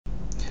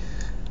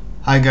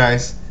Hi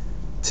guys,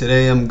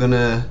 today I'm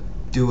gonna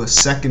do a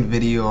second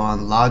video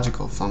on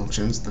logical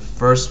functions. The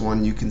first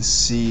one you can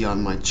see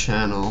on my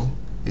channel.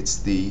 It's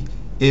the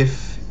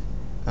if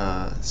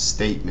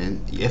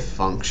statement, the if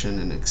function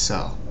in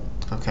Excel.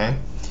 Okay,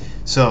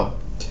 so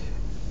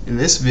in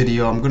this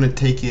video I'm gonna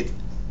take it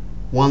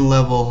one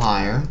level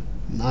higher,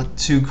 not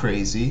too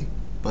crazy,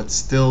 but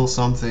still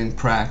something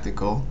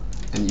practical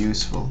and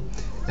useful.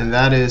 And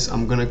that is,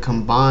 I'm gonna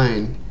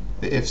combine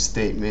the if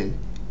statement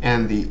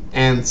and the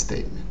and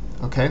statement.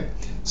 Okay,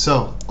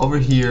 so over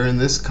here in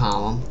this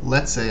column,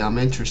 let's say I'm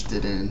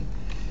interested in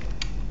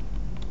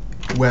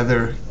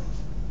whether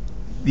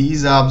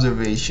these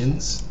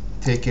observations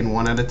taken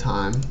one at a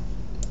time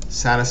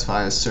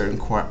satisfy a certain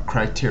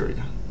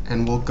criteria,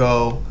 and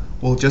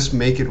we'll just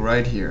make it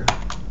right here.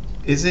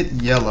 Is it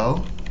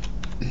yellow?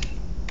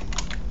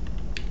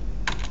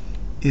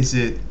 Is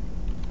it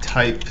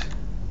type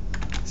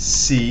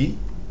C?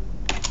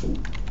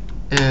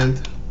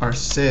 And are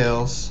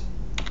sales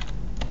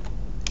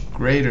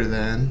greater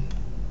than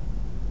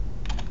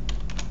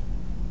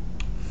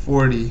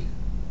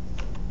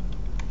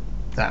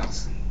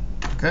 40,000?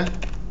 Okay,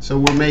 so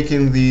we're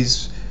making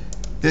these.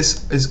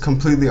 This is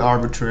completely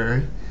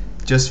arbitrary,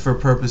 just for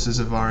purposes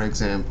of our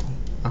example.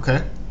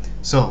 Okay,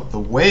 so the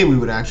way we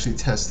would actually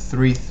test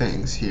three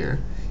things here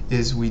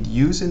is we'd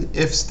use an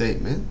if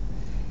statement,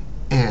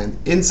 and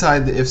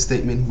inside the if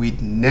statement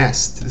we'd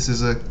nest. This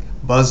is a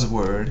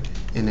buzzword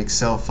in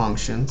Excel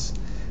functions.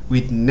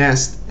 We'd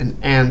nest an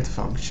and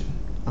function.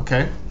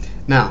 Okay,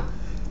 now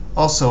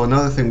also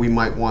another thing we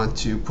might want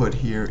to put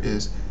here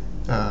is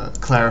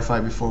clarify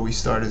before we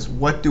start is,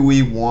 what do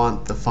we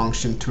want the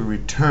function to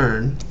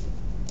return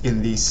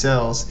in these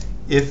cells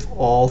if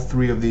all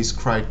three of these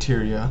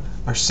criteria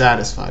are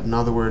satisfied? In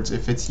other words,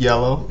 if it's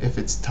yellow, if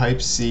it's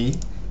type C,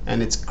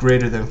 and it's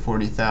greater than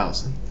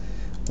 40,000,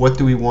 what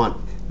do we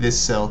want this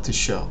cell to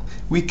show?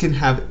 We can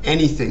have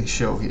anything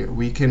show here.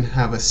 We can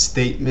have a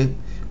statement,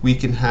 we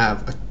can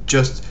have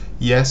just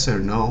yes or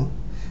no,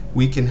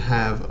 we can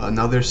have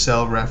another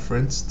cell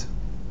referenced,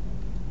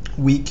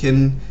 we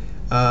can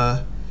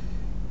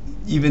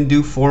even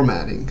do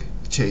formatting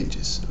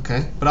changes.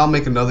 Okay, but I'll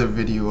make another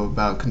video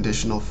about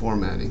conditional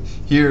formatting.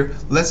 Here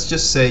let's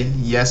just say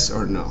yes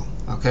or no.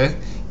 Okay,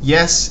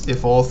 yes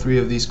if all three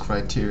of these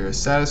criteria are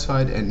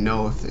satisfied, and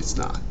no if it's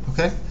not.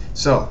 Okay,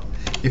 so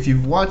if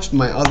you've watched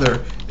my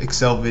other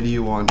Excel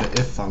video on the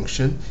if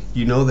function,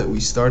 you know that we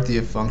start the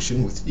if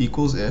function with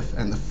equals if,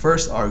 and the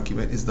first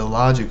argument is the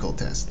logical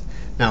test.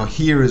 Now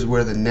here is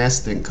where the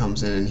nesting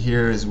comes in, and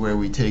here is where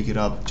we take it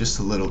up just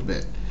a little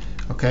bit.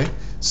 Okay,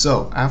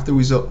 so after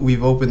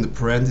we've opened the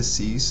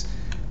parentheses,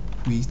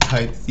 we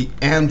type the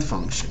and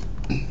function.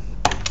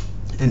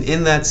 And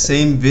in that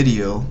same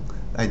video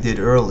I did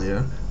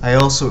earlier, I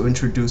also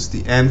introduced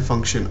the and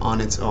function on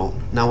its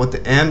own. Now what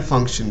the and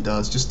function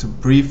does, just to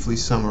briefly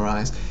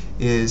summarize,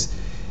 is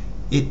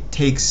it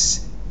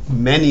takes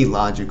many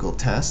logical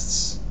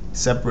tests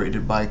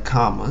separated by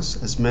commas,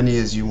 as many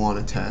as you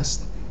want to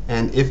test,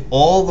 and if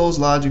all those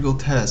logical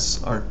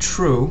tests are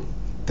true,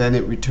 then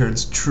it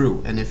returns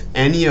true, and if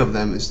any of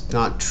them is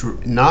not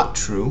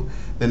true,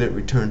 then it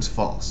returns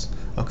false.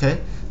 Okay,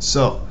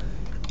 so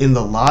in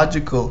the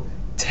logical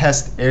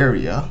test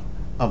area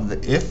of the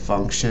if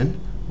function,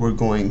 we're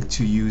going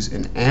to use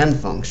an and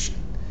function.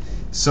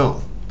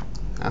 So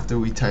after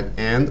we type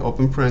and,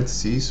 open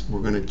parentheses,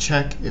 we're going to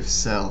check if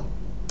cell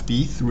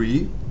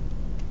B3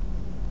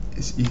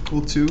 is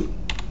equal to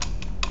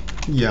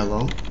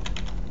yellow,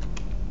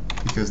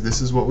 because this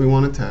is what we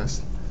want to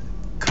test,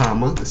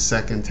 comma, the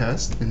second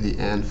test in the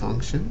and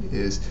function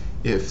is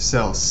if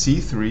cell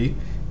C3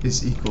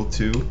 is equal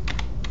to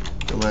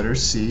the letter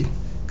C,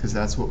 because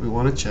that's what we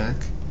want to check,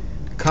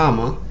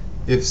 comma,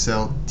 if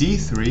cell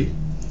D3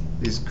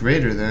 is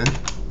greater than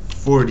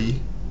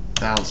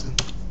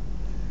 40,000.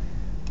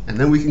 And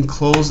then we can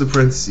close the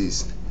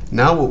parentheses.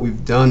 Now what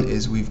we've done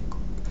is we've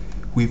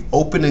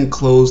opened and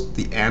closed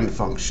the and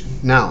function.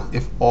 Now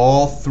if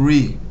all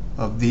three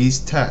of these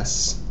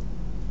tests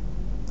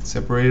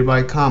separated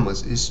by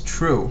commas is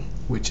true,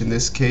 which in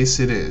this case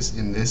it is,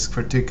 in this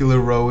particular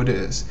row it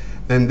is,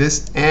 then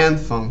this and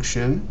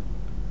function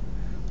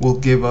will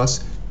give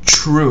us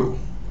true,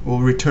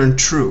 will return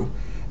true.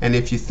 And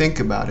if you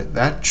think about it,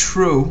 that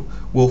true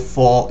will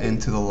fall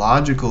into the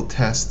logical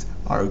test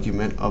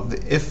argument of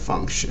the if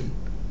function,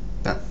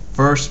 that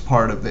first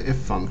part of the if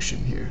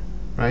function here,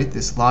 right,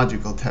 this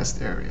logical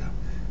test area.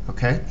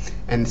 Okay,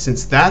 and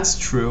since that's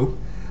true,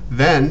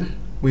 then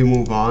we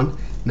move on.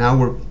 Now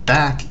we're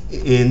back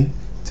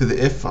into the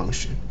if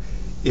function.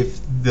 If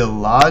the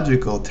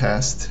logical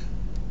test,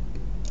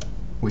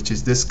 which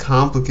is this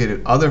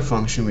complicated other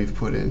function we've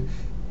put in,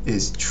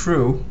 is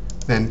true,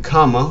 then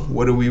comma,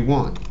 what do we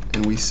want?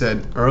 And we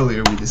said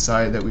earlier, we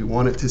decided that we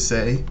wanted to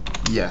say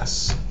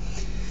yes.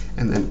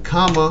 And then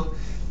comma,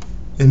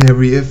 in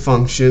every if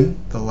function,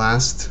 the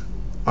last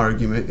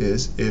argument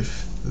is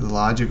if the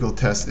logical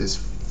test is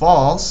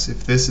false.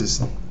 If this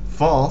is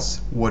false,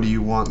 what do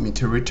you want me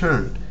to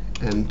return?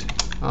 And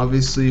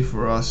obviously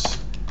for us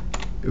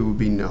it would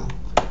be no.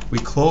 we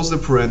close the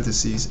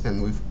parentheses,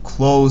 and we've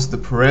closed the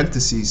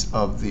parentheses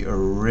of the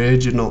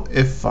original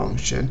if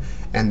function,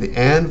 and the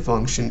AND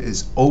function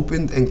is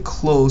opened and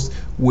closed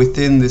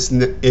within this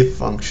if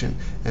function,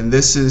 and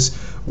this is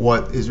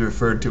what is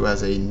referred to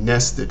as a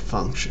nested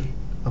function.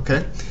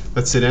 Okay,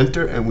 let's hit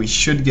enter, and we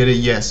should get a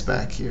yes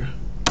back here.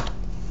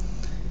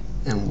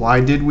 And why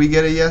did we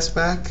get a yes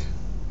back?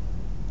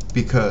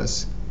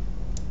 Because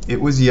it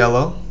was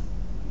yellow,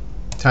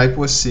 type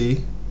was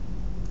C,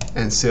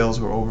 and sales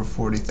were over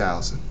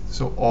 40,000.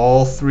 So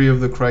all three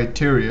of the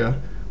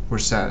criteria were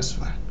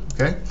satisfied.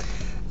 Okay,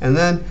 and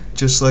then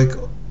just like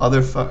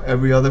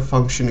every other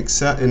function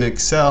in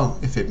Excel,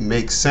 if it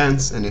makes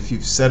sense and if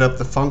you've set up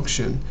the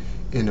function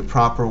in a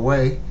proper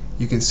way,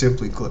 you can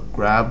simply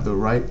grab the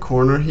right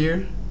corner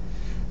here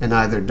and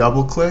either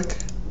double click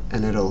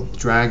and it'll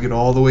drag it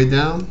all the way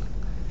down,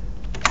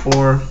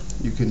 or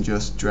you can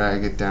just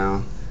drag it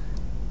down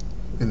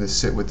in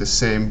with the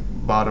same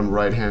bottom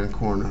right hand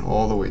corner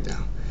all the way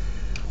down.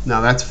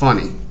 Now that's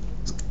funny.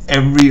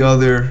 Every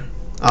other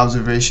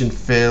observation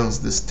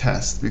fails this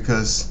test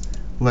because,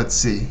 let's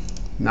see,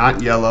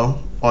 not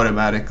yellow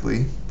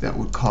automatically, that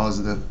would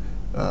cause the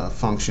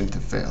function to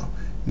fail.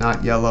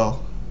 Not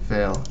yellow,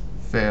 fail,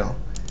 fail.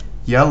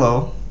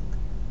 Yellow,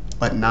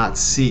 but not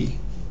C,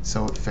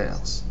 so it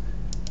fails.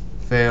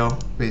 Fail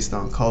based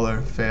on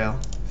color, fail,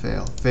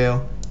 fail,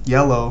 fail.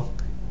 Yellow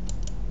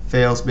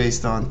fails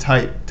based on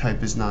type,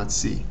 type is not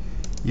C.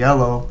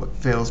 Yellow, but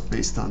fails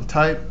based on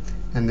type,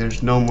 and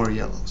there's no more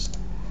yellows.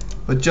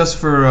 But just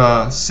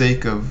for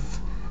sake of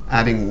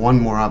adding one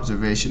more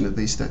observation at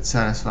least that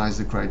satisfies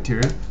the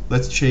criteria,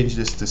 let's change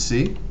this to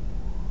C.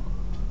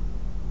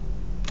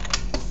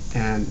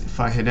 And if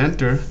I hit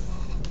enter,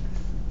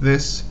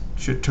 this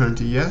should turn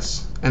to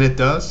yes, and it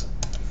does.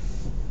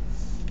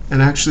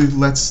 And actually,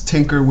 let's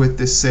tinker with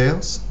this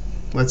sales.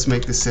 Let's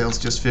make the sales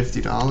just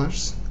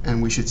 $50,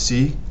 and we should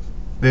see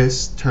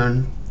this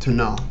turn to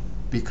null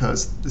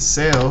because the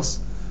sales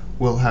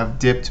will have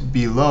dipped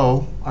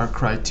below our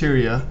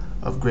criteria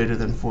of greater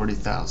than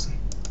 40,000.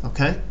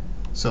 Okay,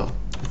 so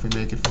if we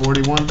make it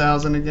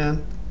 41,000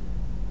 again,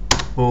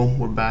 boom,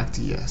 we're back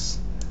to yes.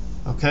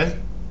 Okay,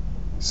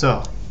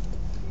 so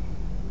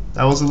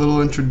that was a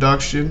little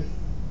introduction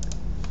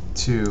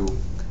to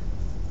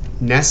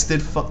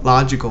nested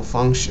logical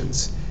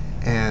functions,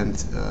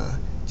 and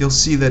you'll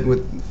see that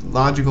with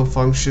logical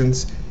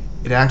functions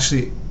it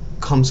actually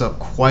comes up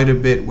quite a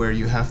bit where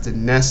you have to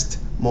nest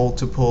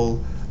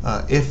multiple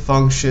if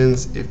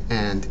functions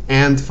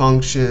and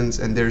functions,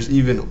 and there's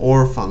even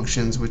or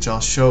functions, which I'll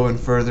show in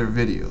further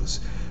videos.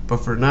 But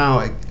for now,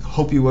 I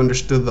hope you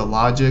understood the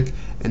logic,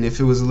 and if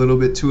it was a little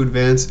bit too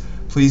advanced,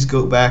 please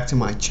go back to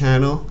my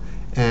channel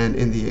and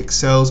in the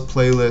Excel's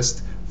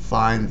playlist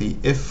find the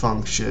if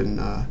function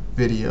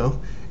video,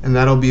 and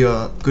that'll be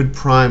a good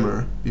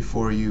primer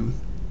before you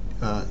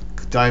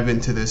dive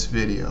into this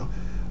video.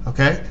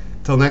 Okay,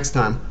 till next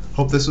time,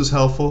 hope this was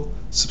helpful.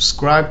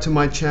 Subscribe to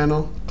my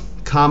channel,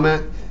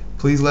 comment,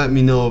 please let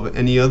me know of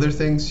any other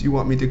things you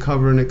want me to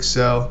cover in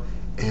Excel,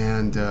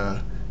 and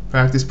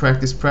practice,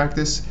 practice,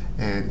 practice,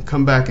 and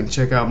come back and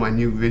check out my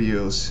new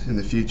videos in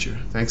the future.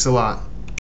 Thanks a lot.